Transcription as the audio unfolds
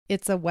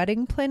It's a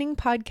wedding planning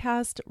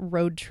podcast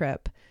road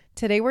trip.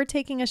 Today we're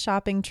taking a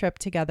shopping trip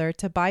together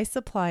to buy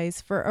supplies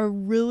for a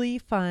really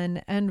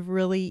fun and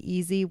really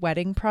easy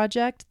wedding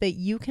project that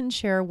you can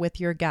share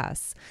with your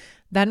guests.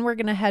 Then we're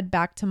going to head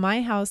back to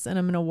my house and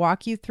I'm going to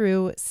walk you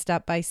through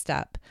step by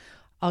step.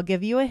 I'll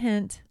give you a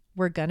hint.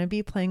 We're going to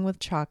be playing with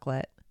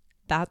chocolate.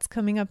 That's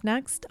coming up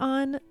next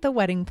on the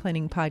Wedding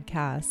Planning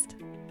Podcast.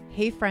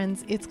 Hey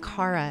friends, it's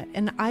Cara,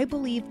 and I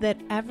believe that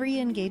every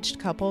engaged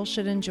couple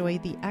should enjoy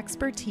the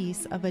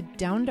expertise of a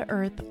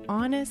down-to-earth,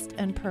 honest,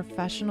 and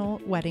professional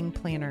wedding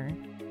planner.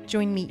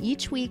 Join me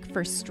each week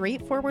for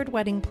straightforward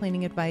wedding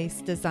planning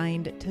advice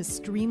designed to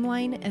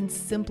streamline and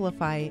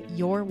simplify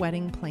your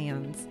wedding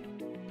plans.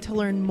 To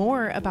learn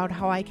more about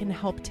how I can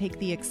help take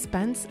the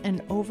expense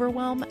and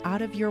overwhelm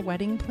out of your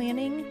wedding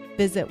planning,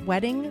 visit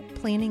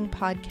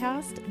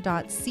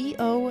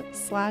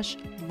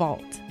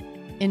weddingplanningpodcast.co/vault.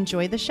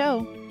 Enjoy the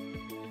show.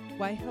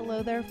 Why,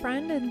 hello there,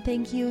 friend, and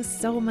thank you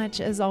so much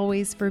as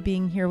always for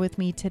being here with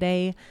me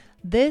today.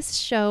 This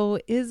show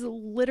is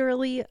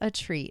literally a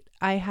treat.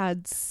 I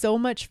had so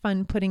much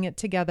fun putting it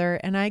together,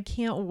 and I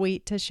can't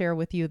wait to share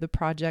with you the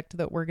project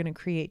that we're going to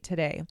create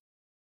today.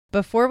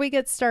 Before we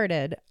get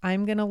started,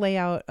 I'm going to lay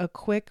out a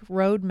quick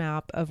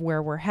roadmap of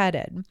where we're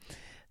headed.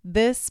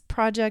 This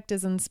project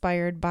is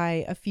inspired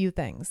by a few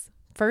things.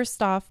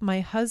 First off, my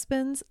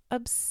husband's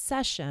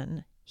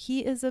obsession.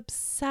 He is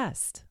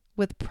obsessed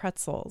with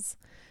pretzels.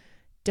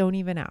 Don't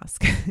even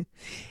ask.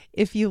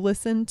 If you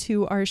listen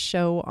to our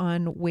show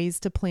on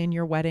ways to plan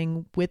your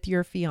wedding with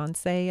your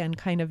fiance and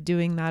kind of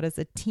doing that as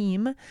a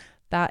team,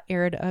 that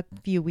aired a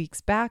few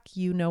weeks back,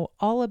 you know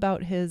all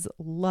about his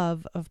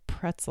love of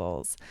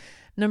pretzels.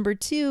 Number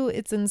two,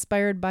 it's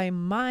inspired by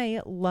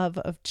my love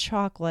of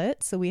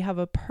chocolate. So we have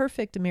a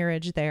perfect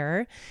marriage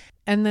there.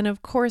 And then,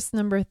 of course,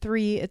 number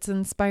three, it's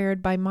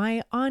inspired by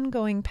my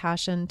ongoing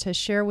passion to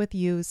share with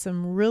you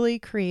some really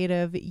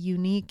creative,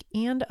 unique,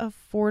 and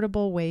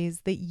affordable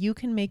ways that you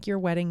can make your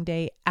wedding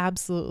day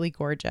absolutely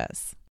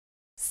gorgeous.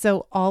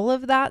 So all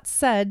of that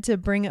said, to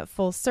bring it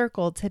full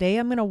circle, today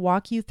I'm going to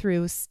walk you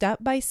through step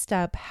by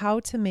step how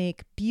to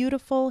make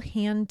beautiful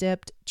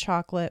hand-dipped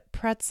chocolate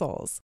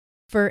pretzels.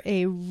 For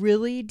a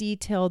really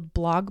detailed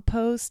blog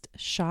post,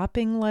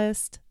 shopping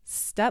list,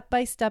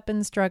 step-by-step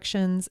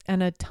instructions,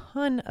 and a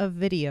ton of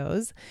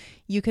videos,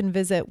 you can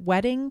visit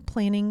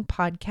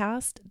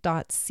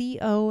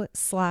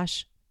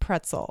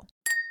weddingplanningpodcast.co/pretzel.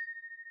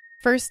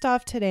 First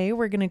off, today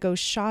we're going to go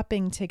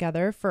shopping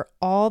together for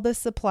all the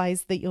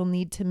supplies that you'll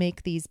need to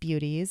make these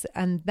beauties,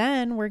 and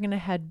then we're going to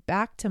head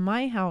back to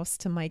my house,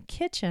 to my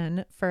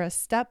kitchen, for a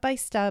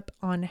step-by-step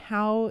on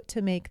how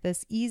to make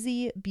this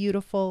easy,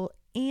 beautiful,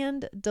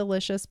 and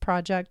delicious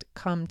project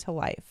come to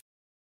life.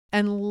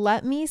 And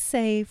let me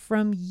say,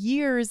 from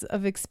years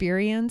of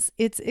experience,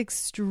 it's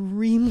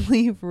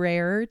extremely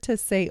rare to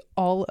say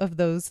all of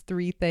those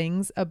three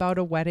things about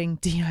a wedding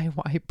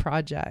DIY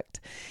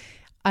project.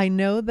 I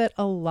know that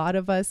a lot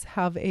of us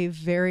have a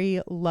very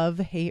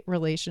love-hate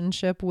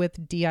relationship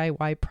with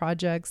DIY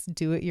projects,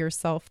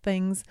 do-it-yourself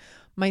things,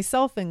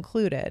 myself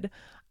included.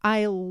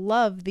 I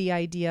love the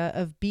idea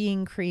of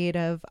being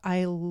creative.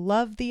 I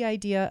love the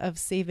idea of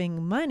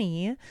saving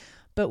money.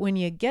 But when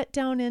you get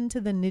down into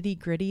the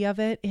nitty-gritty of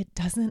it, it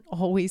doesn't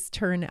always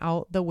turn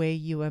out the way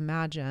you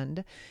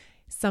imagined.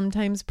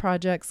 Sometimes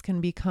projects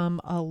can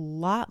become a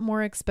lot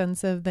more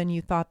expensive than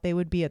you thought they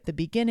would be at the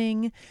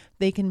beginning.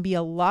 They can be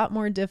a lot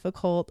more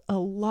difficult, a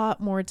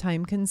lot more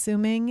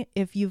time-consuming.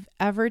 If you've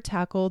ever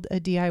tackled a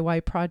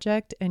DIY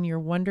project and you're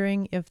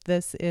wondering if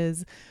this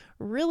is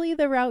really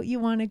the route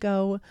you want to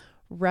go,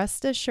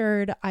 rest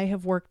assured, I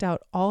have worked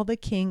out all the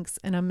kinks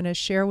and I'm going to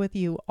share with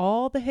you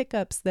all the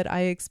hiccups that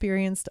I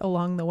experienced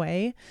along the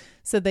way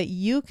so that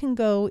you can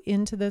go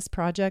into this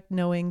project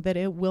knowing that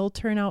it will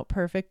turn out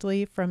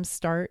perfectly from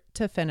start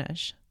to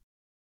finish.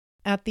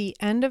 At the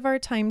end of our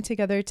time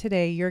together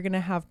today, you're going to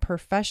have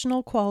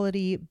professional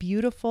quality,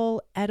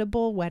 beautiful,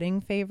 edible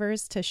wedding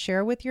favors to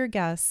share with your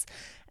guests.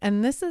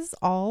 And this is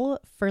all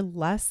for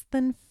less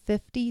than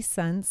 50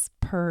 cents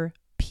per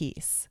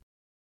piece.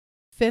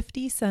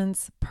 50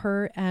 cents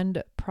per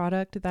end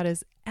product. That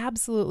is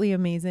absolutely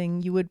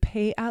amazing. You would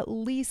pay at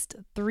least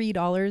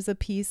 $3 a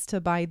piece to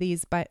buy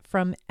these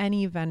from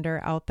any vendor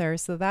out there.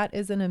 So that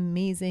is an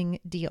amazing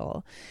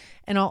deal.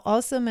 And I'll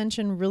also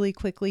mention really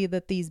quickly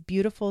that these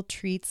beautiful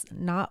treats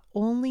not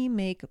only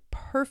make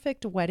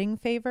perfect wedding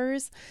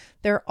favors,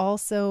 they're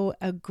also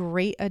a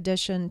great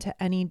addition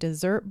to any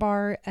dessert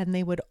bar, and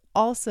they would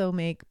also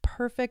make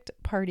perfect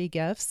party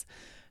gifts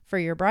for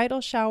your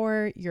bridal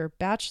shower, your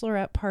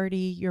bachelorette party,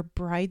 your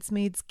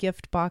bridesmaids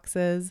gift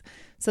boxes.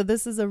 So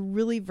this is a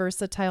really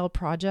versatile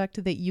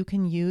project that you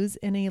can use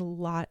in a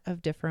lot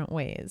of different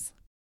ways.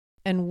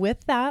 And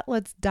with that,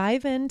 let's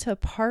dive into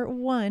part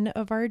one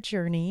of our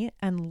journey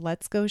and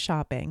let's go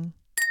shopping.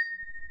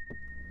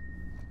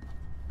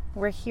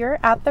 We're here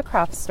at the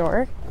craft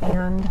store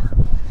and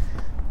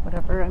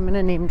whatever, I'm going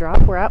to name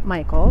drop, we're at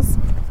Michael's.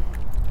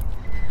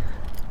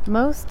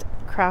 Most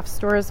craft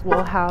stores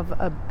will have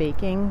a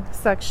baking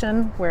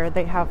section where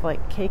they have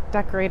like cake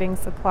decorating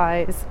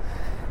supplies.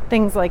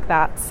 things like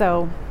that.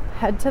 So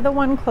head to the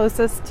one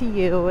closest to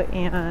you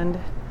and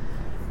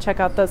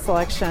check out the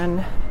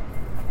selection.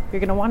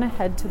 You're going to want to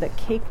head to the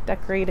cake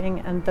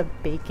decorating and the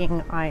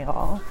baking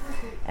aisle.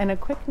 And a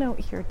quick note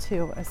here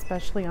too,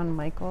 especially on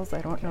Michael's, I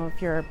don't know if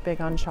you're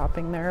big on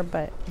shopping there,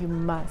 but you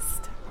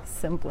must,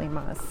 simply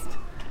must,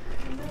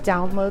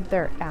 download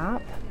their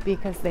app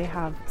because they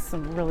have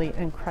some really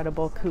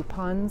incredible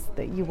coupons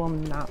that you will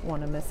not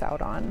want to miss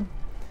out on.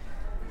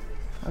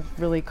 A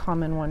really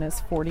common one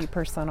is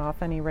 40%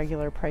 off any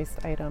regular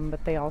priced item,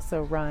 but they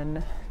also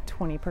run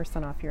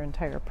 20% off your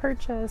entire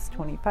purchase,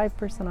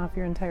 25% off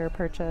your entire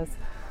purchase.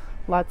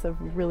 Lots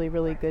of really,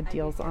 really good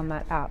deals on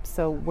that app.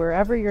 So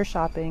wherever you're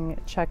shopping,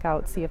 check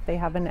out, see if they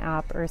have an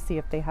app or see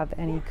if they have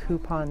any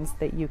coupons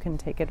that you can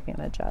take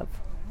advantage of.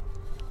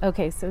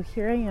 Okay, so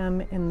here I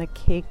am in the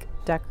cake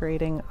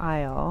decorating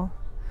aisle,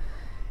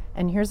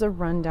 and here's a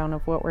rundown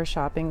of what we're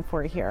shopping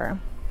for here.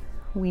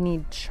 We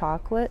need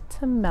chocolate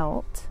to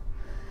melt,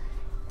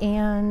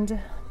 and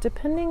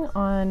depending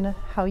on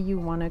how you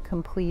want to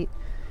complete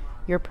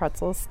your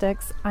pretzel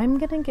sticks, I'm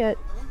gonna get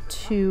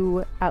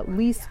at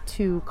least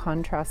two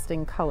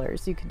contrasting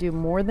colors. You could do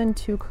more than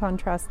two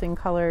contrasting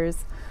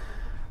colors,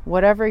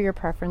 whatever your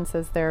preference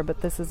is there,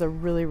 but this is a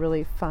really,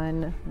 really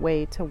fun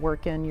way to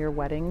work in your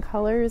wedding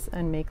colors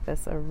and make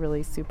this a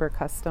really super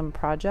custom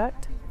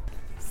project.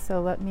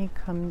 So let me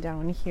come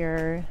down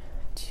here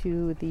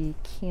to the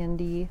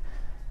candy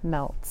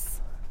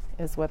melts,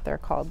 is what they're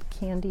called,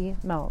 candy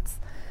melts.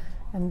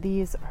 And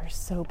these are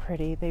so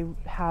pretty. They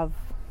have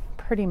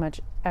pretty much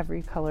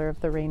every color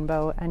of the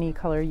rainbow, any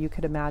color you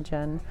could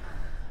imagine.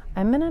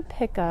 I'm gonna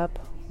pick up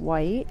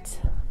white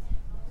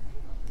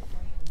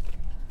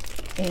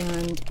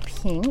and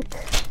pink.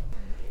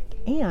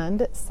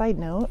 And side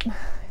note,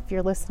 if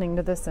you're listening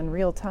to this in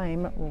real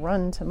time,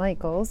 run to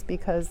Michael's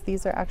because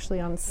these are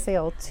actually on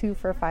sale, 2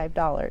 for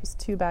 $5,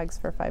 2 bags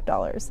for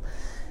 $5.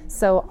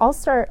 So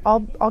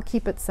I'll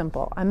keep it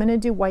simple. I'm gonna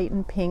do white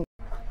and pink.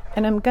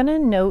 And I'm gonna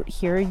note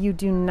here, you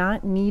do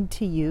not need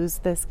to use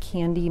this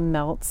candy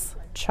melts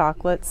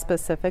chocolate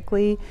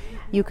specifically.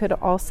 You could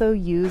also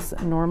use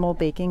normal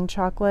baking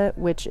chocolate,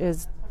 which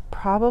is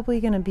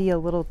probably gonna be a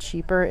little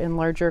cheaper in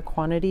larger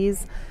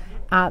quantities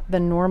at the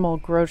normal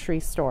grocery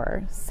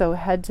store. So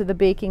head to the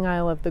baking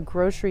aisle of the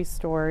grocery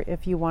store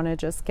if you wanna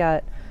just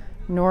get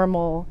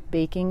normal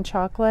baking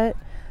chocolate.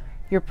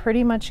 You're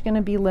pretty much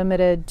gonna be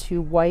limited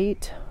to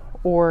white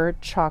or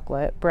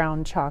chocolate,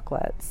 brown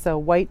chocolate. So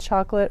white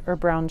chocolate or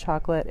brown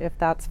chocolate, if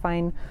that's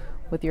fine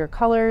with your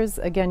colors.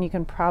 Again, you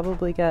can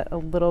probably get a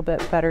little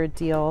bit better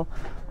deal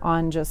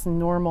on just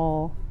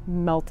normal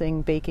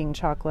melting baking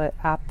chocolate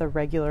at the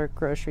regular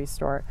grocery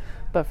store.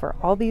 But for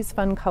all these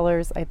fun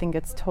colors, I think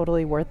it's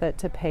totally worth it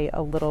to pay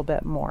a little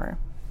bit more.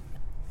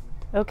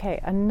 Okay,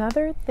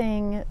 another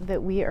thing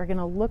that we are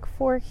gonna look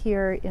for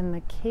here in the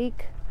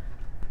cake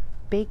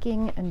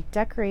baking and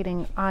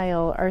decorating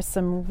aisle are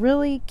some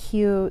really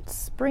cute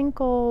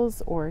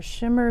sprinkles or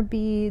shimmer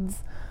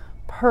beads,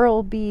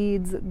 pearl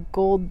beads,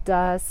 gold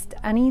dust,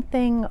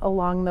 anything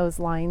along those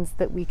lines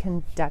that we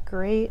can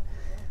decorate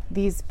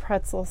these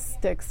pretzel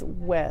sticks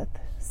with.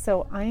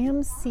 So I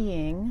am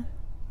seeing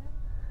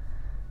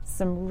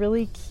some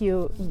really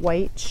cute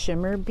white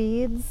shimmer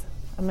beads.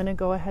 I'm gonna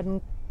go ahead and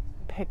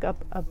pick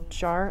up a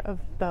jar of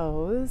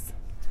those.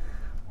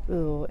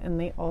 Ooh, and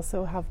they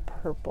also have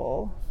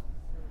purple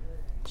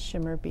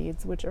shimmer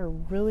beads, which are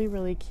really,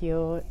 really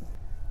cute.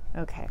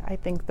 Okay, I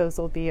think those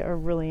will be a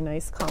really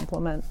nice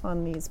complement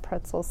on these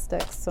pretzel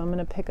sticks. So I'm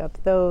gonna pick up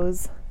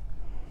those.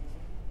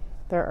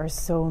 There are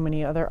so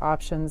many other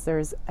options.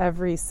 There's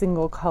every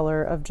single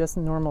color of just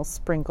normal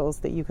sprinkles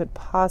that you could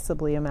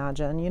possibly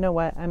imagine. You know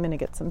what? I'm gonna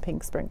get some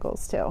pink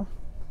sprinkles too.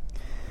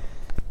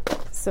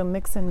 So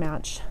mix and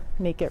match,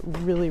 make it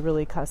really,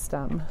 really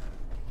custom.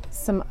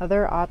 Some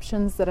other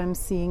options that I'm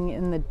seeing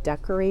in the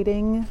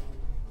decorating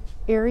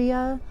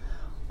area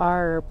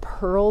are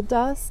pearl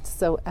dust,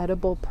 so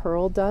edible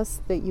pearl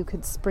dust that you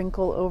could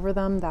sprinkle over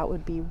them. That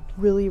would be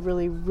really,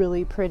 really,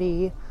 really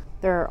pretty.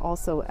 There are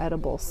also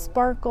edible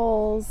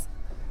sparkles,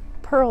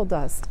 pearl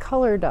dust,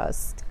 color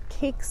dust,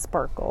 cake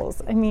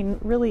sparkles. I mean,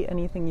 really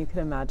anything you could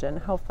imagine.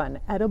 How fun.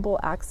 Edible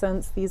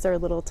accents. These are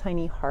little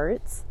tiny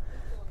hearts.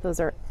 Those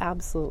are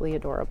absolutely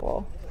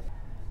adorable.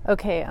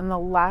 Okay, and the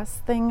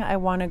last thing I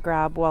want to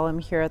grab while I'm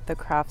here at the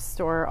craft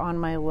store on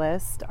my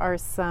list are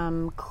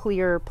some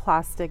clear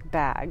plastic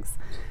bags.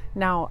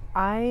 Now,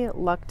 I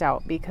lucked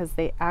out because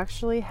they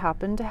actually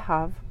happen to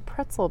have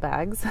pretzel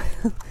bags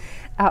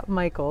at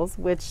Michael's,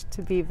 which,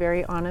 to be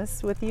very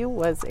honest with you,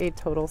 was a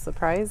total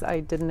surprise.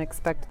 I didn't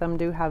expect them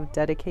to have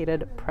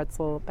dedicated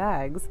pretzel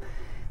bags.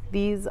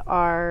 These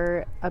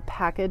are a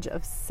package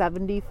of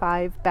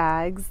 75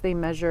 bags. They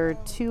measure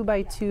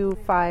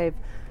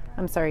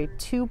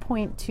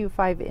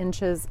 2.25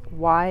 inches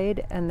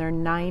wide, and they're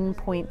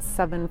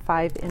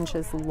 9.75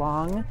 inches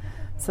long.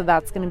 So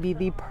that's going to be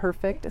the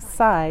perfect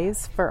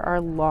size for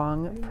our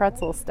long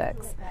pretzel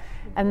sticks.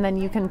 And then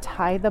you can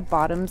tie the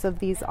bottoms of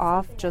these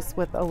off just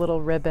with a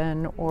little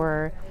ribbon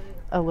or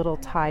a little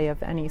tie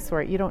of any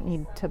sort. You don't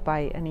need to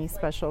buy any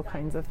special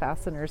kinds of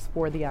fasteners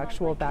for the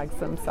actual bags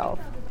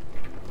themselves.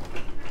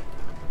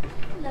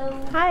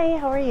 Hello. Hi,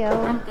 how are you?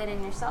 I'm good,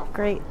 and yourself?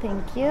 Great,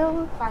 thank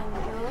you. Find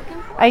what you're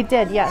looking for? I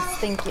did, yes,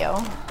 thank you.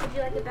 Would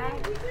you like a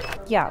bag?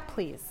 Yeah,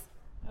 please.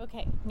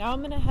 Okay, now I'm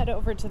going to head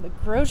over to the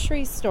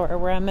grocery store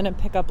where I'm going to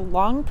pick up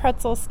long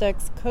pretzel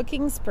sticks,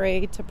 cooking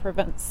spray to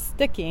prevent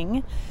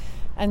sticking,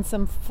 and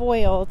some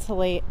foil to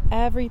lay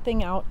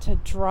everything out to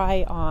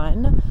dry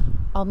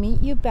on. I'll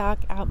meet you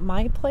back at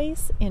my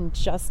place in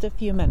just a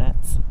few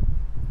minutes.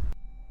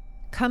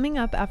 Coming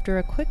up after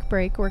a quick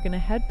break, we're going to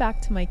head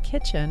back to my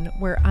kitchen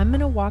where I'm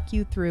going to walk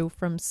you through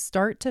from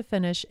start to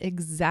finish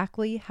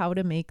exactly how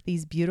to make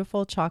these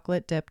beautiful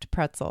chocolate dipped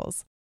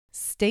pretzels.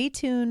 Stay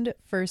tuned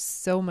for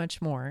so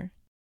much more.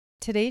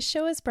 Today's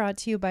show is brought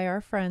to you by our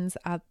friends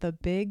at The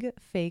Big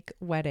Fake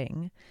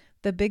Wedding.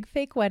 The Big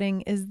Fake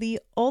Wedding is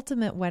the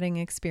ultimate wedding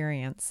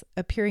experience.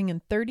 Appearing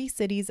in 30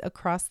 cities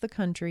across the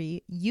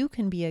country, you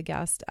can be a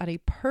guest at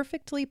a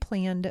perfectly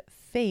planned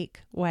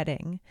fake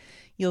wedding.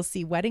 You'll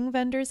see wedding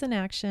vendors in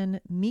action,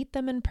 meet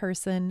them in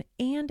person,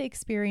 and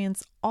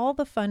experience all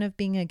the fun of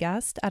being a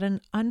guest at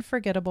an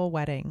unforgettable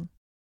wedding.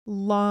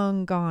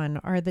 Long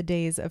gone are the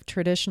days of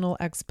traditional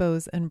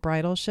expos and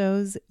bridal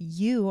shows.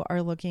 You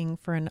are looking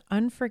for an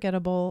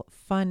unforgettable,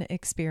 fun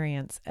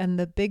experience, and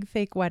the Big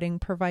Fake Wedding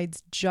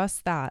provides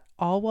just that,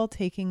 all while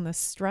taking the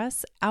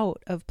stress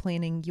out of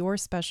planning your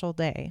special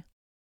day.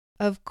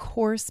 Of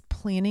course,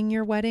 planning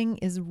your wedding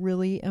is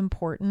really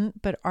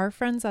important, but our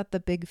friends at the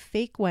Big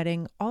Fake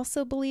Wedding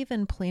also believe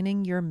in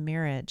planning your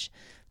marriage.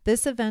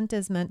 This event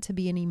is meant to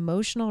be an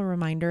emotional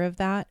reminder of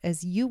that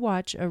as you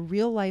watch a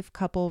real-life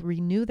couple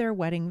renew their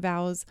wedding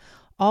vows,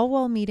 all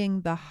while meeting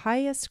the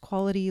highest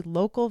quality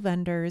local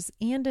vendors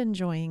and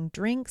enjoying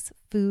drinks,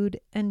 food,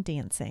 and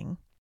dancing.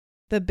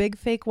 The Big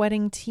Fake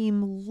Wedding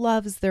team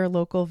loves their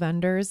local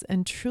vendors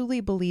and truly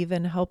believe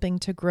in helping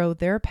to grow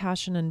their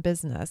passion and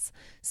business,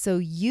 so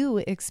you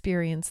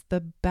experience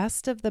the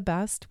best of the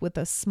best with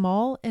a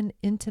small and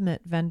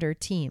intimate vendor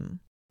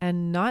team.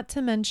 And not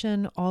to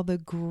mention all the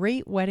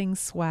great wedding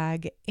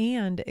swag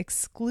and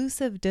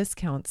exclusive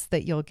discounts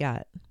that you'll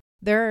get.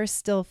 There are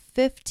still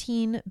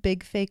 15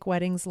 Big Fake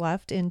Weddings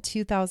left in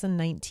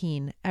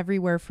 2019,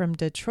 everywhere from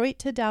Detroit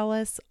to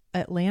Dallas,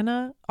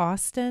 Atlanta,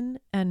 Austin,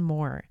 and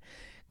more.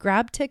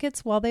 Grab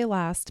tickets while they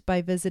last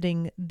by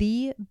visiting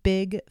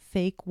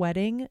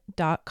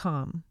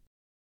thebigfakewedding.com.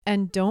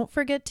 And don't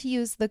forget to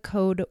use the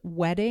code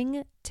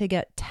WEDDING to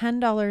get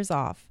 $10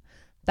 off.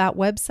 That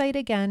website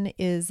again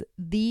is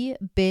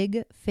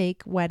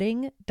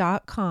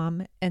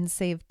thebigfakewedding.com and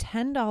save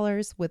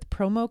 $10 with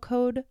promo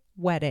code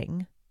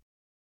WEDDING.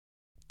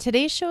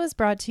 Today's show is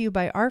brought to you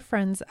by our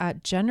friends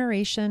at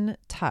Generation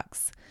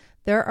Tux.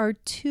 There are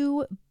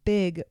two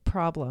big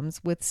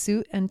problems with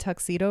suit and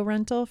tuxedo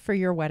rental for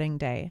your wedding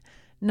day.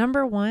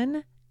 Number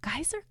one,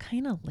 guys are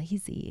kind of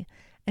lazy,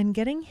 and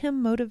getting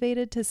him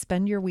motivated to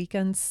spend your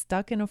weekend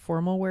stuck in a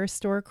formal wear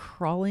store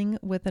crawling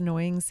with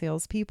annoying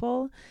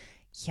salespeople.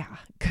 Yeah,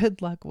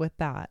 good luck with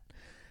that.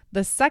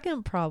 The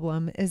second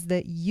problem is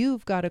that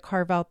you've got to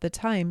carve out the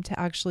time to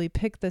actually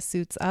pick the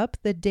suits up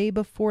the day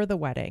before the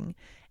wedding.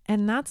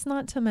 And that's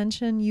not to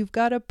mention you've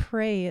got to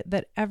pray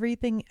that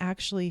everything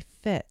actually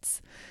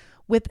fits.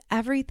 With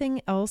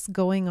everything else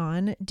going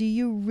on, do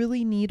you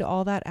really need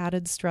all that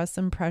added stress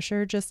and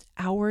pressure just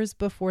hours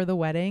before the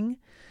wedding?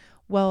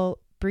 Well,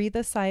 breathe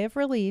a sigh of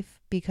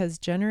relief because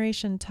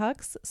Generation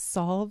Tux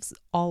solves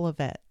all of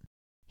it.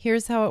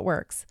 Here's how it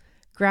works.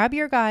 Grab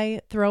your guy,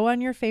 throw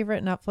on your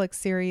favorite Netflix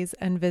series,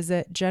 and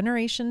visit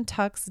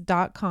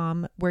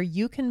generationtux.com where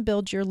you can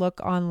build your look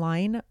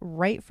online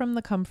right from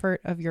the comfort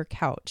of your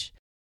couch.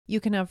 You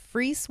can have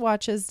free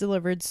swatches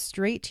delivered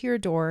straight to your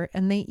door,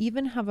 and they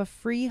even have a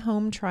free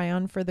home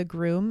try-on for the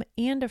groom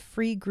and a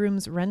free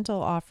groom's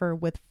rental offer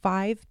with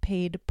 5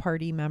 paid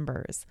party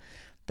members.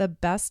 The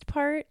best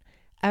part?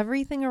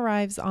 Everything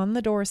arrives on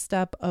the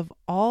doorstep of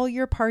all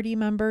your party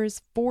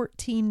members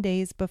 14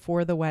 days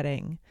before the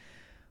wedding.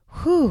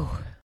 Whew.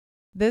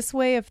 This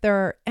way, if there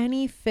are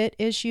any fit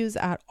issues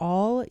at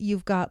all,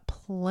 you've got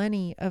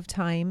plenty of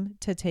time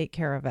to take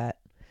care of it.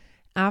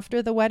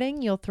 After the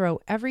wedding, you'll throw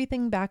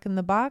everything back in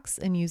the box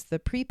and use the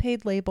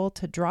prepaid label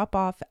to drop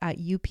off at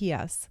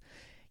UPS.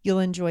 You'll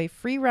enjoy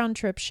free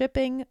round-trip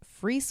shipping,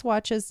 free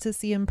swatches to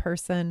see in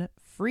person,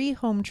 free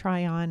home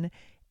try-on,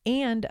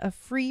 and a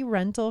free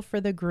rental for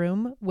the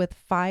groom with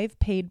 5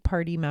 paid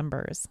party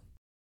members.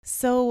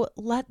 So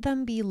let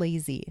them be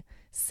lazy.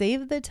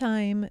 Save the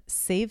time,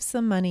 save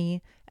some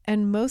money,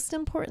 and most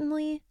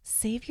importantly,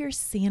 save your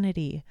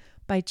sanity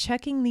by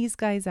checking these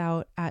guys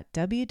out at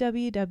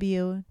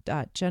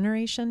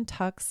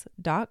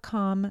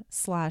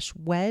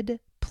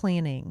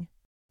www.generationtux.com/wedplanning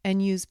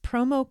and use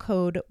promo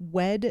code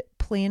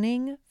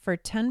WEDPLANNING for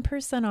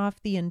 10%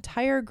 off the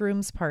entire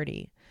groom's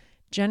party.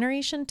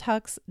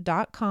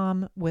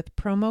 generationtux.com with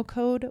promo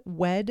code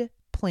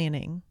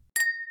WEDPLANNING.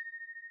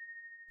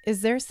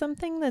 Is there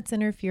something that's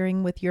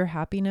interfering with your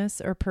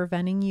happiness or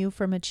preventing you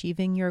from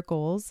achieving your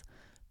goals?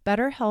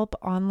 BetterHelp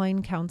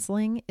Online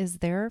Counseling is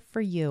there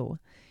for you.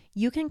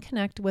 You can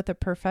connect with a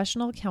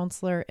professional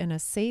counselor in a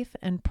safe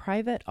and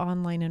private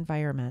online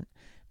environment.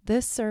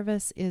 This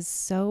service is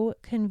so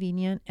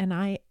convenient and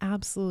I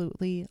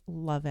absolutely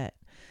love it.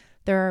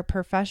 There are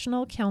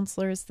professional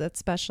counselors that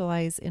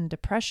specialize in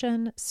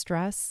depression,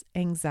 stress,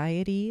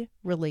 anxiety,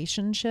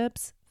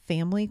 relationships,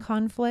 family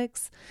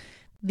conflicts.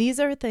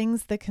 These are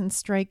things that can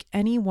strike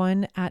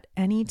anyone at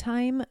any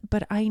time,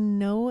 but I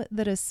know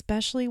that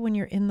especially when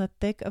you're in the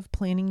thick of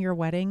planning your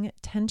wedding,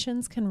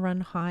 tensions can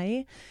run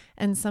high,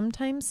 and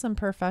sometimes some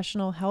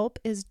professional help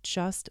is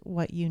just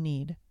what you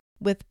need.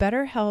 With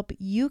BetterHelp,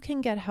 you can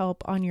get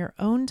help on your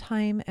own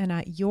time and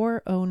at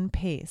your own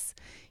pace.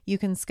 You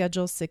can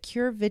schedule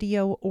secure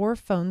video or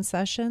phone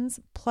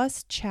sessions,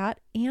 plus chat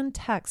and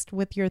text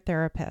with your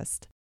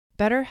therapist.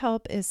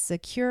 BetterHelp is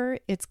secure,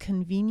 it's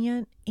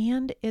convenient,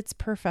 and it's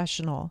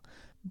professional.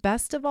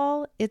 Best of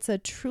all, it's a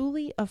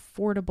truly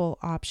affordable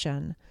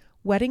option.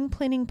 Wedding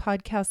Planning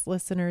Podcast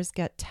listeners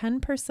get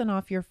 10%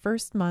 off your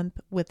first month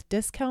with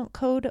discount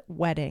code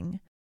WEDDING.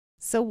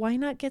 So why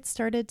not get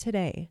started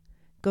today?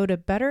 Go to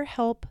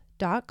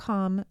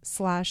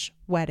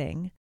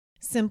betterhelp.com/wedding.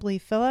 Simply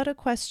fill out a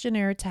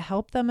questionnaire to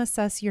help them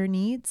assess your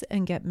needs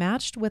and get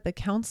matched with a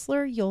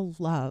counselor you'll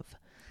love.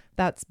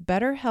 That's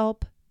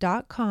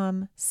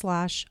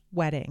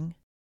betterhelp.com/wedding.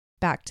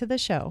 Back to the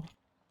show.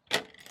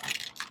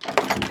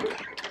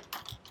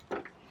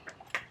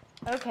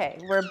 Okay,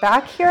 we're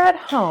back here at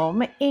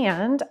home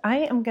and I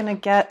am going to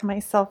get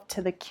myself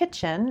to the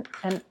kitchen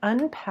and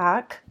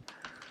unpack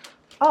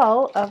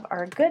all of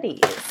our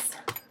goodies.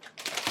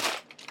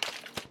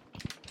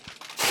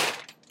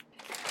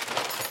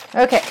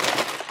 Okay,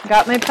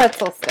 got my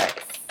pretzel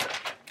sticks.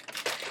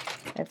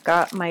 I've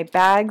got my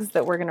bags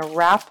that we're going to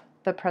wrap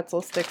the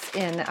pretzel sticks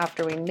in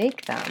after we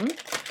make them.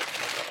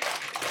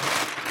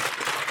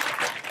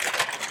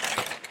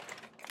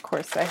 Of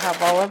course, I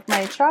have all of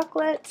my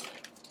chocolate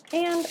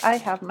and I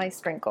have my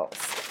sprinkles.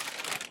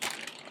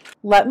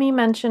 Let me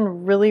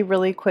mention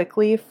really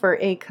quickly for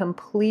a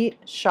complete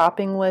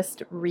shopping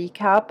list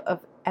recap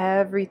of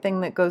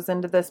everything that goes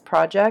into this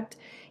project,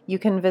 you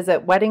can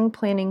visit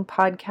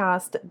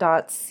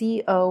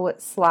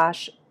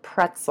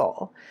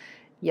weddingplanningpodcast.co/pretzel.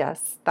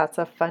 Yes, that's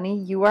a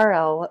funny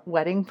URL,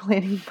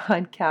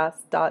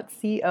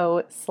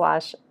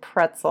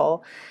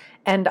 weddingplanningpodcast.co/pretzel.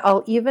 And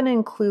I'll even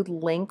include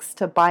links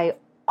to buy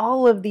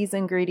all of these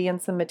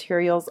ingredients and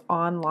materials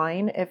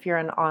online if you're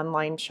an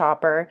online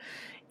shopper.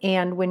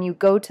 And when you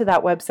go to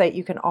that website,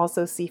 you can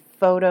also see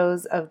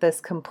photos of this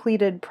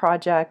completed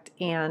project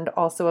and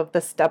also of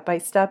the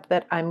step-by-step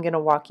that I'm going to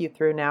walk you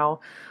through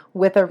now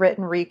with a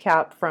written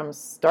recap from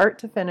start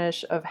to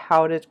finish of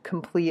how to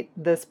complete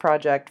this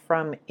project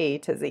from A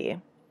to Z.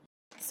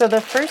 So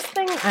the first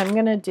thing I'm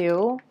going to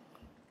do,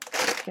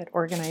 get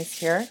organized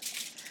here.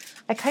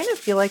 I kind of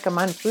feel like I'm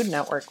on Food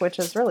Network, which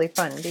is really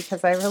fun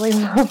because I really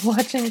love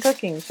watching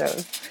cooking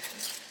shows.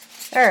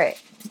 All right,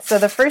 so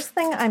the first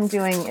thing I'm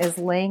doing is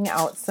laying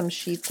out some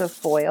sheets of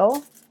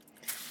foil.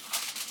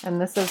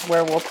 And this is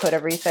where we'll put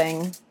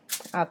everything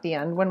at the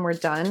end when we're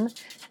done.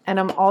 And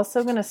I'm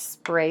also going to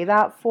spray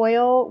that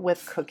foil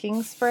with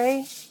cooking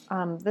spray.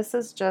 This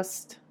is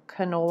just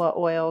canola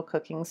oil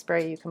cooking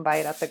spray. You can buy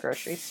it at the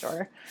grocery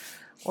store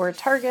or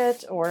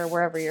Target or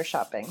wherever you're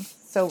shopping.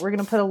 So we're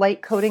going to put a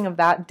light coating of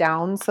that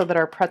down so that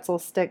our pretzel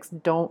sticks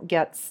don't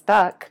get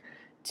stuck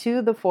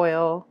to the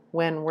foil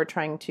when we're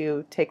trying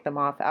to take them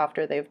off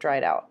after they've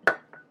dried out.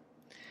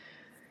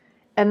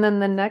 And then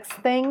the next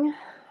thing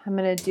I'm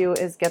going to do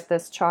is get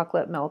this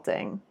chocolate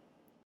melting.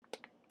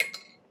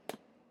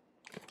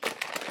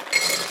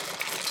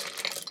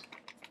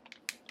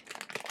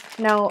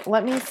 Now,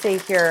 let me say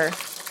here,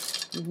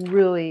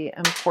 really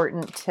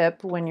important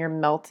tip when you're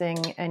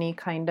melting any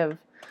kind of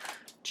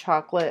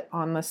chocolate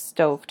on the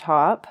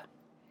stovetop.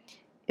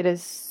 It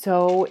is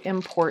so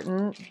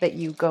important that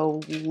you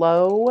go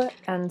low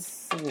and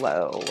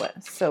slow.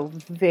 So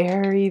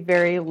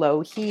very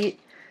low heat,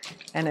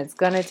 and it's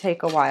going to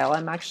take a while.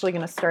 I'm actually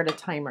going to start a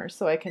timer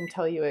so I can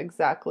tell you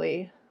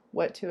exactly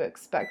what to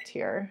expect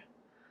here.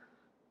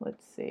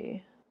 Let's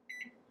see.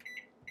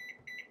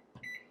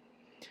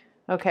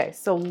 Okay,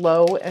 so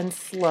low and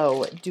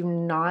slow. Do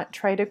not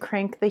try to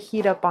crank the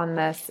heat up on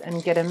this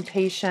and get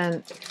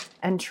impatient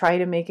and try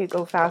to make it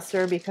go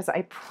faster because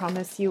I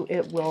promise you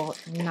it will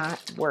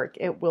not work.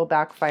 It will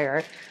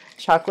backfire.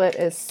 Chocolate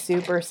is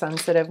super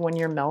sensitive when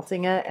you're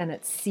melting it and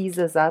it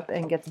seizes up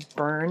and gets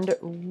burned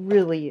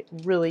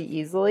really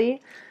easily.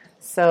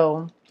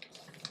 So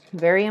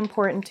very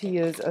important to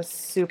use a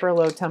super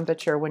low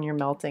temperature when you're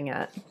melting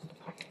it.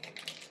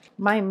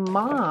 My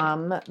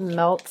mom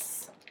melts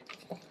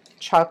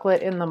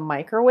chocolate in the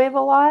microwave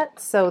a lot,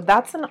 so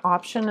that's an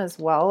option as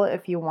well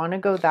if you want to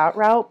go that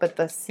route, but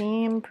the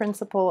same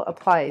principle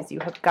applies.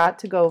 You have got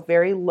to go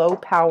very low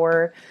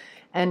power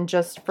and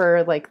just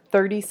for like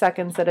 30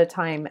 seconds at a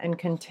time and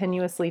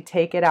continuously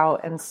take it out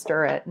and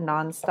stir it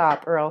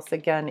nonstop, or else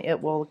again it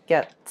will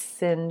get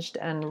singed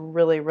and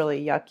really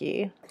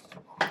yucky.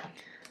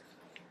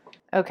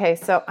 Okay,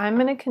 so I'm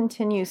going to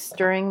continue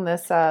stirring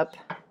this up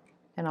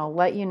and I'll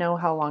let you know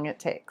how long it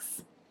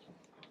takes.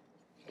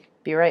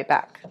 Be right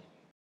back.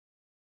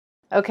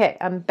 Okay,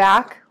 I'm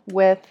back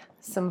with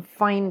some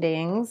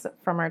findings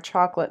from our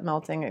chocolate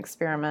melting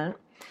experiment.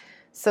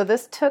 So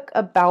this took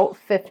about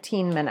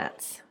 15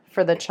 minutes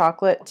for the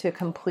chocolate to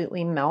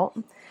completely melt.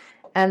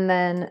 And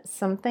then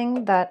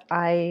something that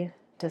I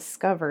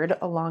discovered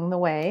along the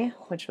way,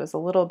 which was a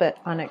little bit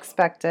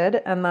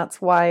unexpected, and that's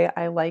why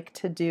I like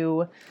to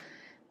do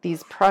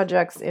these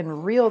projects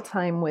in real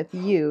time with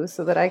you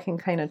so that I can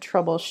kind of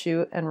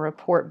troubleshoot and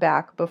report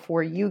back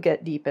before you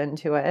get deep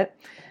into it.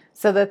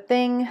 So the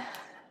thing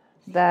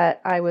that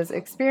I was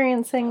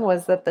experiencing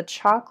was that the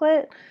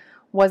chocolate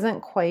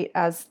wasn't quite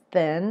as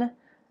thin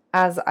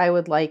as I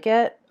would like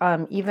it,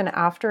 even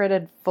after it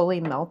had fully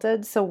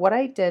melted. So what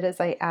I did is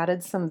I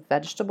added some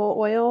vegetable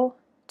oil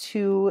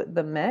to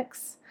the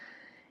mix,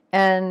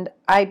 and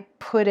I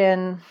put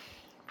in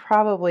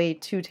probably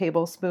 2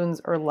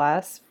 tablespoons or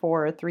less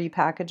for 3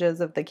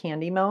 packages of the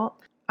candy melt.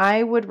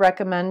 I would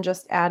recommend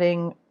just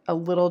adding a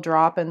little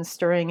drop and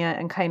stirring it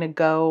and kind of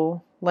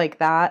go like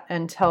that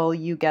until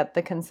you get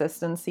the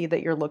consistency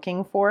that you're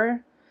looking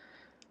for.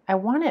 I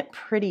want it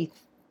pretty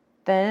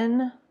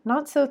thin,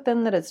 not so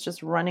thin that it's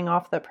just running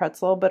off the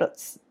pretzel, but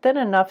it's thin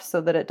enough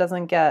so that it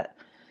doesn't get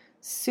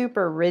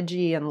super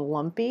ridgy and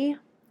lumpy,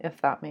 if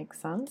that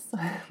makes sense.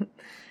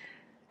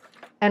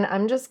 And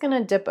I'm just going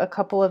to dip a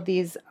couple of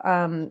these.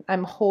 I'm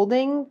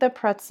holding the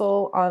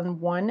pretzel on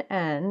one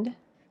end,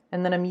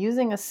 and then I'm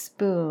using a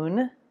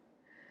spoon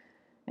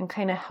and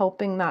kind of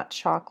helping that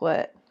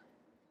chocolate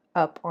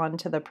up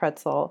onto the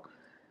pretzel,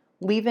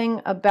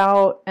 leaving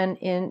about an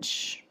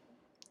inch,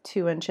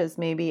 2 inches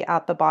maybe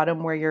at the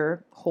bottom where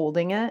you're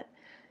holding it.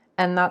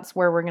 And that's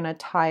where we're going to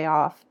tie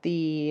off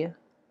the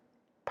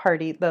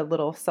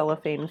little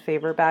cellophane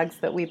favor bags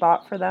that we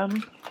bought for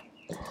them.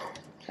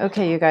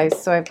 Okay, you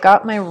guys, so I've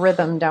got my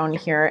rhythm down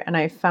here, and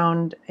I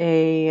found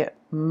a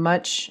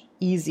much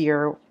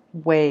easier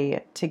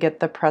way to get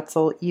the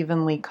pretzel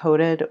evenly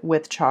coated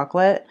with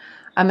chocolate.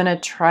 I'm going to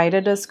try to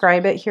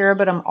describe it here,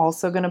 but I'm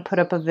also going to put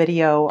up a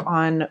video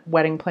on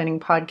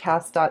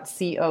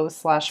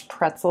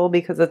weddingplanningpodcast.co/pretzel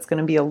because it's going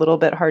to be a little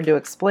bit hard to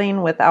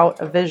explain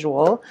without a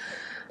visual.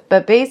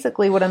 But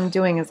basically what I'm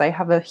doing is I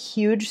have a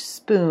huge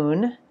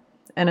spoon,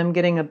 and I'm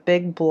getting a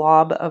big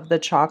blob of the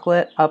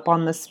chocolate up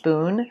on the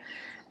spoon.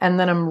 And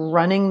then I'm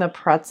running the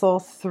pretzel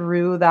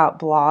through that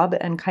blob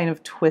and kind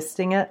of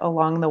twisting it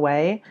along the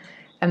way.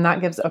 And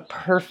that gives a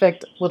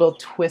perfect little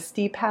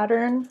twisty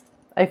pattern.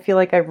 I feel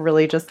like I've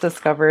really just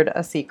discovered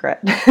a secret.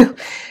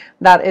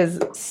 That is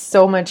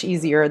so much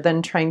easier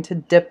than trying to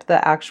dip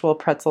the actual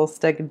pretzel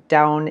stick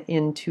down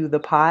into the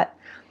pot.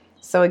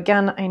 So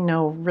again, I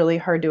know really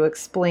hard to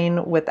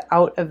explain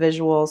without a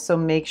visual, so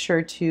make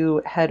sure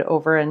to head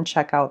over and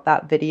check out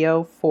that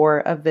video for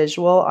a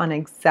visual on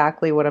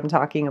exactly what I'm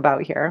talking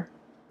about here.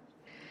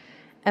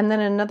 And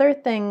then another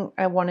thing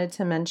I wanted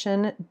to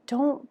mention,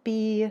 don't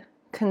be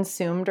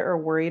consumed or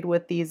worried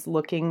with these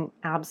looking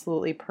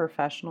absolutely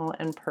professional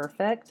and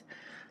perfect.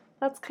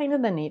 That's kind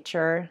of the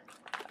nature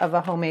of a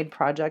homemade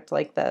project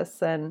like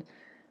this, and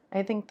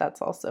I think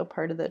that's also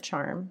part of the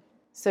charm.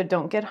 So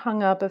don't get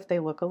hung up if they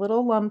look a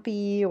little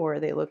lumpy or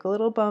they look a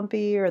little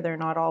bumpy or they're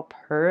not all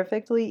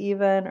perfectly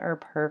even or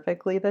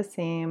perfectly the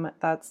same.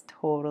 That's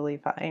totally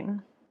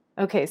fine.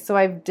 Okay, so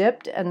I've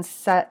dipped and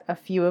set a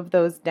few of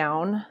those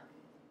down.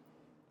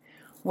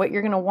 What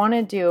you're going to want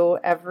to do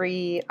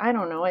every,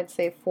 I'd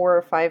say 4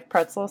 or 5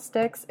 pretzel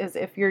sticks is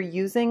if you're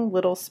using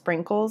little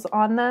sprinkles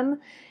on them,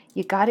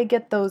 you got to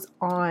get those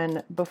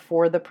on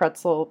before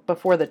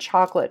the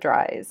chocolate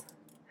dries.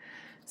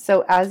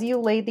 So as you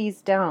lay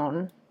these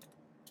down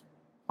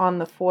on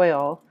the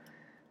foil,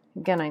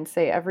 again, I'd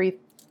say every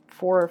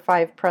 4 or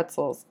 5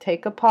 pretzels,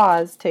 take a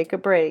pause, take a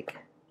break,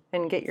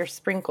 and get your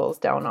sprinkles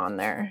down on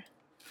there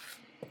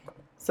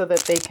so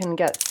that they can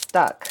get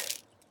stuck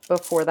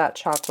before that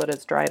chocolate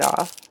is dried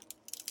off.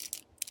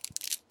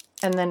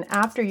 And then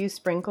after you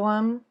sprinkle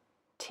them,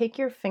 take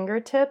your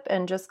fingertip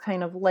and just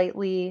kind of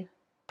lightly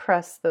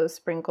press those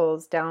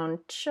sprinkles down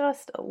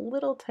just a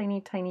little tiny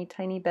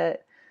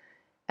bit,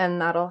 and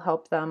that'll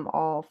help them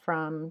all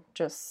from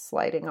just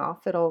sliding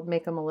off. It'll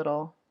make them a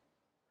little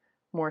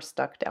more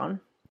stuck down.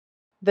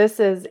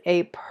 This is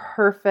a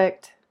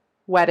perfect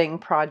wedding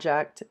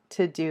project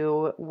to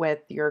do with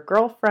your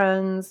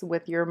girlfriends,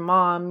 with your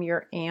mom,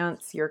 your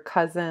aunts, your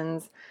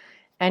cousins,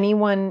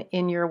 anyone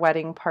in your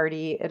wedding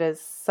party. It is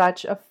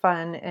such a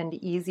fun and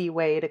easy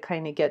way to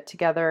kind of get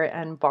together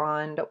and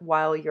bond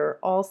while you're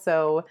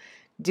also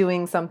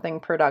doing something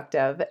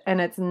productive. And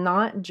it's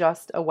not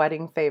just a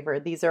wedding favor.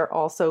 These are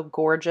also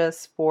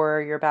gorgeous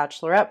for your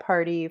bachelorette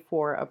party,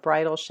 for a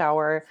bridal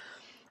shower.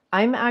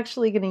 I'm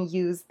actually going to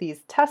use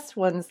these test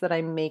ones that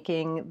I'm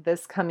making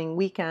this coming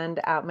weekend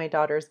at my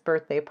daughter's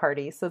birthday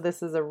party. So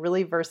this is a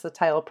really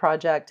versatile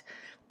project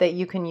that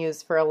you can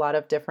use for a lot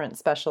of different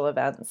special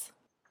events.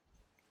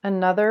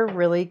 Another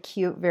really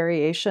cute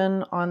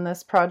variation on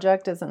this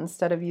project is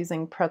instead of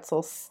using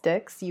pretzel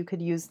sticks, you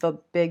could use the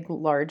big,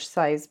 large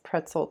size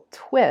pretzel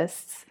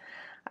twists.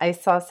 I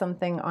saw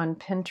something on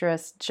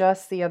Pinterest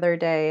just the other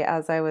day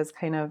as I was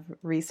kind of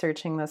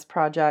researching this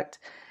project,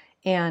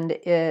 and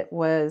it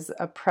was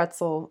a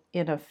pretzel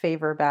in a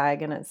favor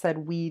bag, and it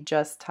said, "We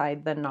just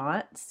tied the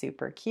knot."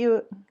 Super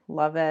cute.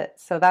 Love it.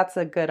 So that's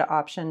a good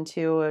option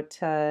too,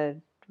 to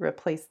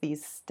replace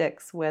these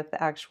sticks with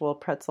actual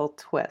pretzel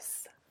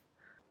twists.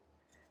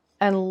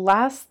 And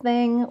last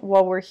thing,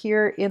 while we're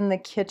here in the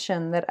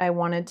kitchen, that I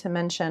wanted to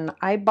mention,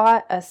 I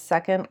bought a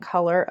second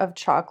color of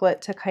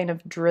chocolate to kind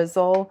of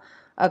drizzle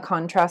a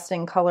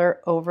contrasting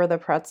color over the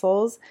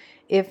pretzels.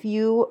 If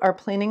you are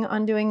planning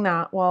on doing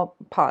that, well,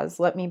 pause,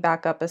 let me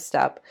back up a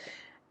step.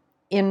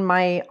 In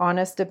my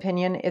honest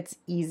opinion, it's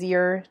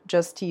easier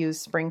just to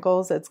use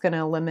sprinkles. It's going to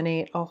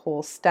eliminate a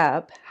whole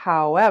step.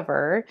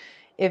 However,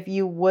 if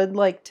you would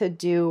like to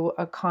do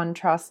a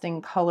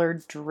contrasting color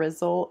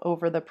drizzle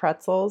over the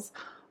pretzels,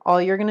 all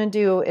you're going to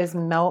do is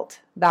melt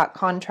that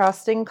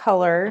contrasting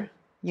color.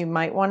 You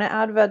might want to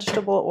add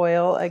vegetable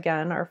oil.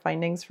 Again, our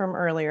findings from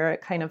earlier,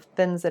 it kind of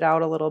thins it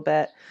out a little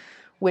bit,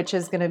 which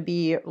is going to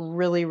be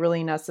really,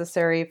 really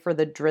necessary for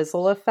the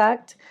drizzle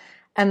effect.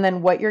 And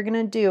then what you're going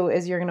to do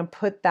is you're going to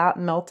put that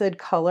melted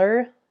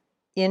color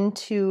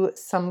into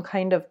some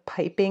kind of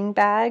piping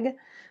bag.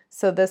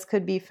 So this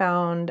could be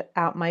found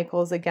at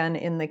Michael's, again,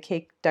 in the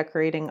cake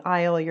decorating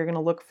aisle. You're going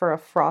to look for a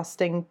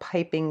frosting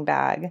piping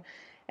bag,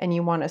 and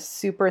you want a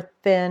super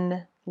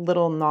thin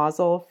little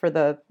nozzle for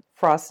the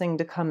frosting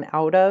to come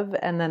out of,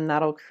 and then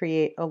that'll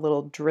create a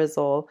little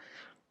drizzle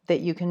that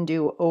you can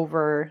do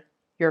over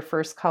your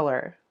first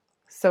color.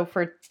 So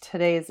for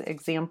today's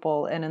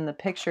example, and in the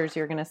pictures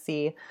you're going to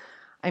see,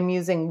 I'm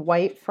using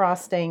white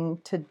frosting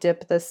to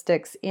dip the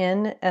sticks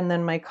in, and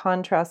then my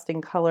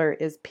contrasting color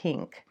is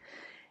pink.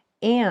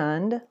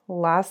 And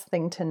last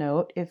thing to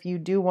note, if you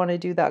do want to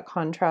do that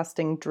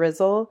contrasting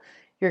drizzle,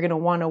 you're going to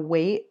want to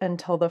wait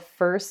until the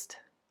first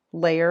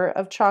layer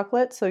of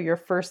chocolate, so your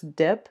first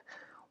dip,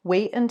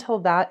 wait until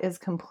that is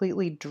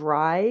completely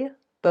dry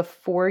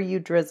before you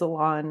drizzle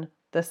on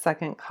the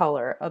second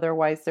color.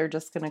 Otherwise, they're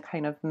just going to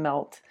kind of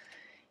melt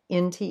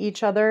into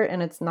each other,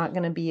 and it's not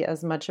going to be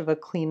as much of a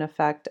clean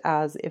effect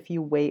as if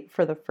you wait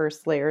for the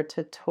first layer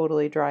to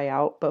totally dry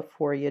out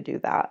before you do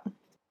that.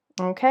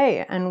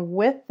 Okay, and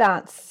with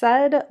that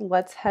said,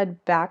 let's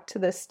head back to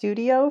the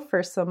studio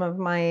for some of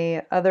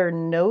my other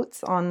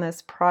notes on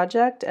this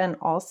project, and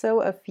also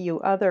a few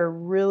other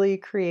really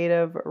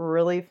creative,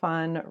 really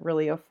fun,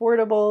 really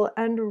affordable,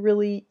 and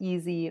really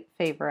easy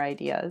favor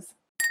ideas.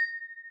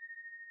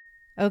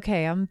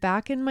 Okay, I'm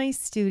back in my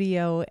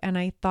studio, and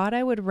I thought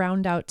I would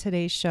round out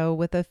today's show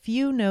with a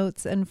few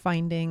notes and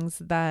findings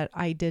that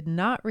I did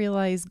not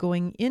realize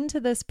going into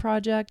this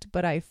project,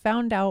 but I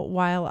found out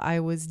while I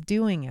was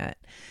doing it.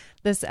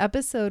 This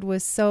episode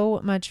was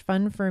so much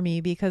fun for me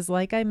because,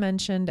 like I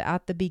mentioned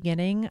at the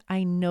beginning,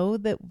 I know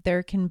that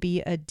there can be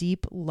a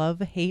deep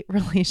love-hate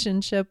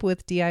relationship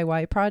with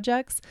DIY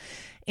projects.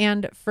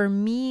 And for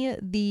me,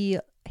 the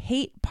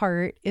hate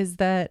part is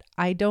that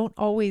I don't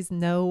always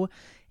know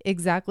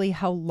exactly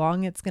how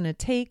long it's going to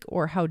take,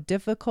 or how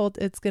difficult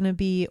it's going to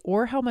be,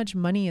 or how much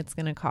money it's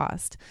going to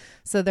cost.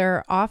 So there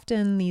are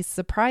often these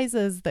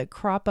surprises that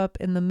crop up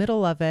in the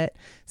middle of it.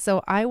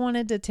 So I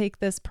wanted to take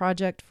this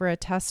project for a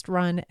test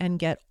run and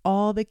get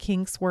all the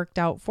kinks worked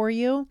out for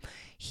you.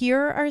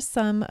 Here are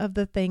some of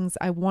the things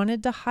I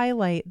wanted to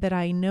highlight that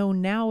I know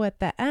now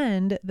at the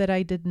end that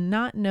I did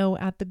not know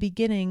at the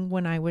beginning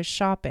when I was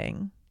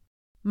shopping.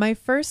 My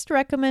first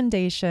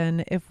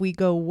recommendation, if we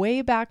go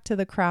way back to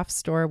the craft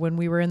store when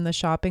we were in the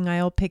shopping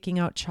aisle picking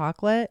out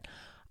chocolate,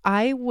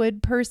 I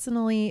would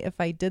personally,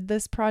 if I did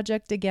this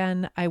project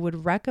again, I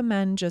would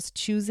recommend just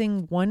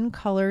choosing one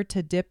color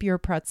to dip your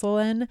pretzel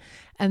in,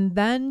 and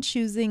then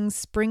choosing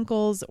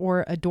sprinkles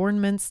or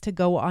adornments to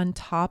go on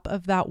top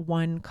of that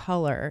one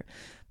color.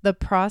 The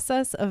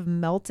process of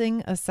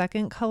melting a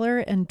second color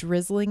and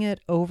drizzling it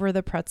over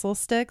the pretzel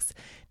sticks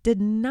did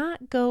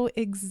not go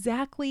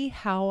exactly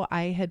how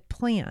I had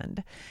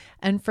planned.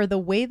 And for the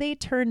way they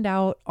turned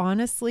out,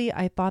 honestly,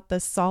 I thought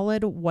the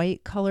solid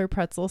white color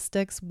pretzel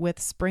sticks with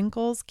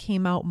sprinkles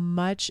came out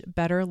much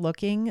better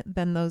looking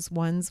than those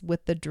ones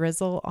with the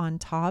drizzle on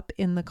top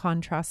in the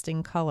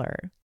contrasting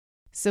color.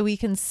 So we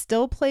can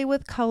still play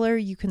with color.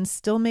 You can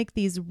still make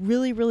these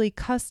really, really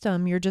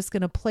custom. You're just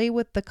going to play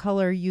with the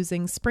color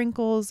using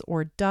sprinkles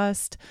or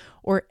dust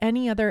or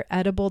any other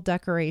edible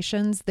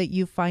decorations that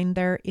you find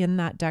there in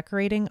that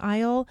decorating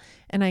aisle.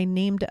 And I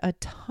named a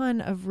ton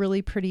of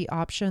really pretty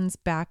options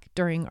back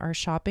during our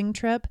shopping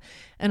trip.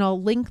 And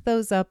I'll link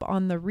those up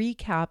on the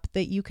recap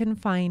that you can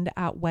find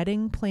at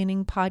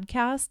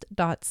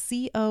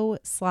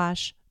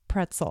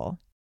weddingplanningpodcast.co/pretzel.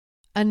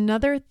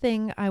 Another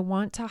thing I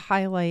want to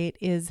highlight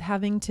is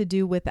having to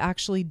do with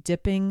actually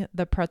dipping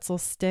the pretzel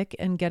stick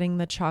and getting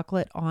the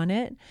chocolate on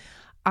it.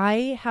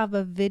 I have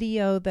a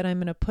video that I'm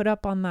going to put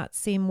up on that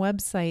same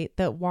website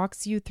that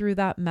walks you through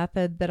that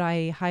method that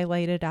I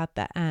highlighted at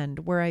the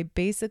end, where I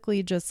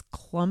basically just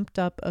clumped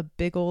up a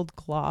big old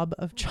glob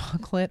of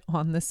chocolate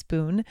on the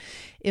spoon.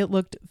 It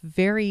looked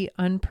very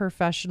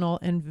unprofessional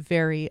and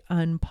very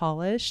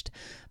unpolished,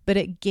 but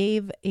it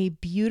gave a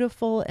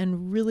beautiful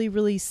and really,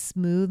 really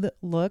smooth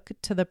look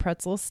to the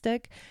pretzel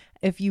stick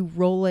if you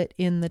roll it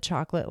in the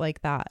chocolate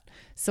like that.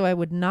 So I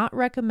would not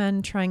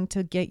recommend trying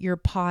to get your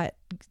pot,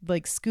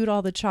 like scoot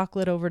all the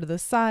chocolate over to the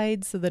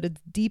side so that it's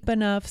deep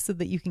enough so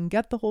that you can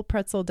get the whole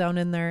pretzel down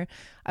in there.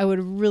 I would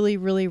really,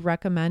 really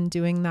recommend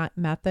doing that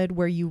method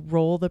where you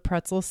roll the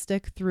pretzel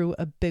stick through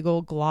a big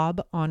old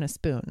glob on a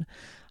spoon.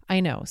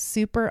 I know,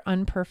 super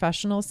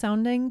unprofessional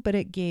sounding, but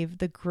it gave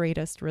the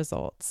greatest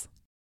results.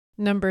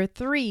 Number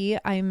 3,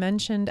 I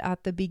mentioned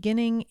at the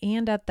beginning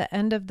and at the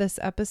end of this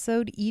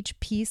episode, each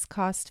piece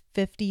cost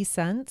 50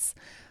 cents.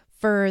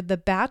 For the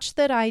batch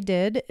that I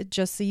did,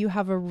 just so you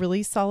have a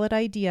really solid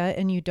idea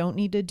and you don't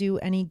need to do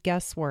any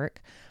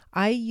guesswork,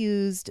 I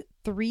used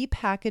 3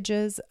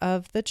 packages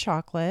of the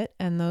chocolate,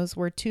 and those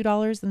were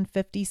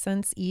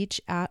 $2.50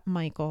 each at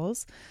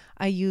Michael's.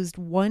 I used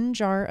 1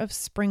 jar of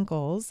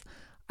sprinkles.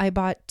 I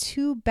bought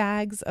 2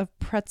 bags of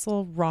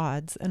pretzel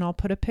rods, and I'll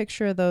put a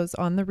picture of those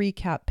on the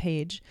recap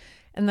page.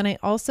 And then I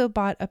also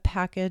bought a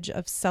package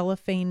of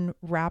cellophane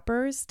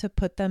wrappers to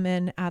put them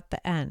in at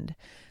the end.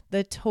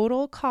 The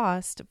total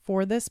cost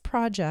for this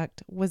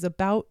project was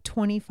about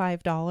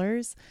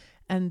 $25,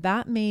 and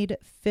that made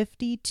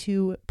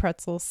 52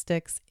 pretzel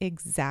sticks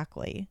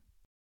exactly.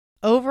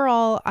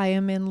 Overall, I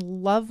am in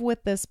love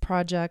with this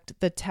project.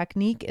 The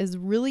technique is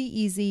really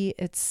easy,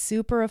 it's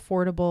super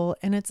affordable,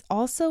 and it's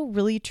also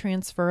really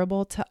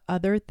transferable to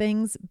other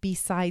things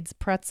besides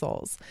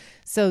pretzels.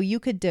 So you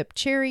could dip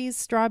cherries,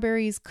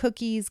 strawberries,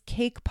 cookies,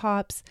 cake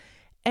pops,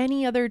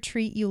 any other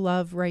treat you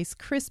love. Rice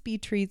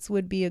Krispie treats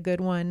would be a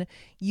good one,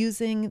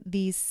 using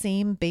these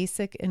same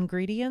basic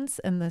ingredients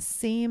and the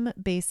same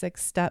basic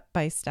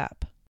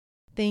step-by-step.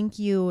 Thank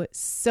you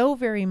so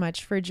very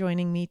much for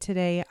joining me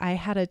today. I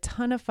had a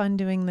ton of fun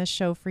doing this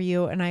show for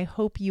you, and I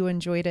hope you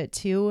enjoyed it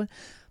too.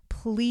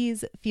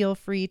 Please feel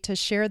free to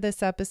share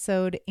this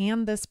episode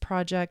and this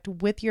project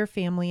with your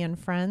family and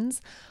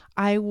friends.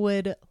 I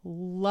would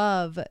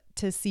love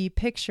to see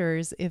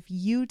pictures if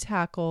you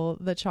tackle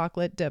the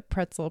chocolate dip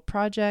pretzel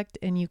project,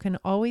 and you can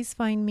always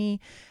find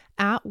me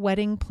at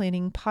Wedding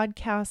Planning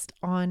Podcast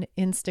on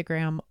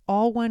Instagram,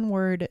 all one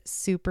word,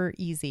 super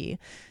easy.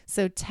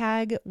 So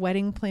tag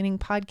Wedding Planning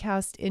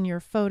Podcast in your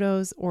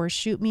photos or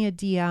shoot me a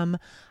DM.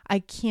 I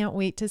can't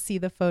wait to see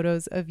the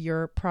photos of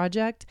your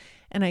project,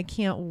 and I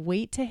can't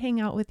wait to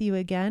hang out with you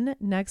again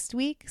next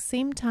week,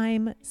 same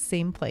time,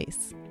 same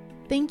place.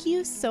 Thank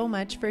you so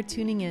much for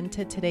tuning in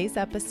to today's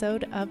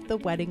episode of the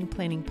Wedding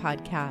Planning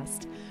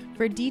Podcast.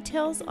 For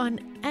details on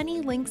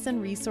any links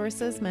and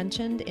resources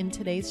mentioned in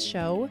today's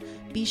show,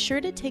 be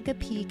sure to take a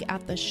peek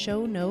at the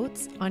show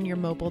notes on your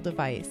mobile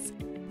device.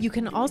 You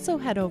can also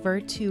head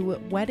over to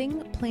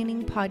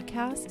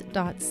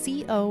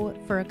weddingplanningpodcast.co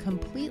for a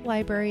complete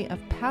library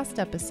of past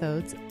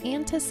episodes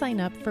and to sign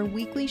up for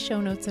weekly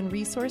show notes and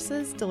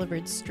resources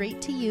delivered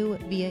straight to you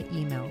via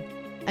email.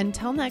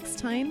 Until next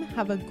time,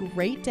 have a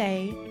great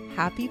day,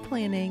 happy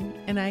planning,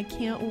 and I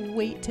can't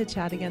wait to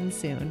chat again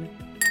soon.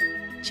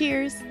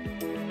 Cheers!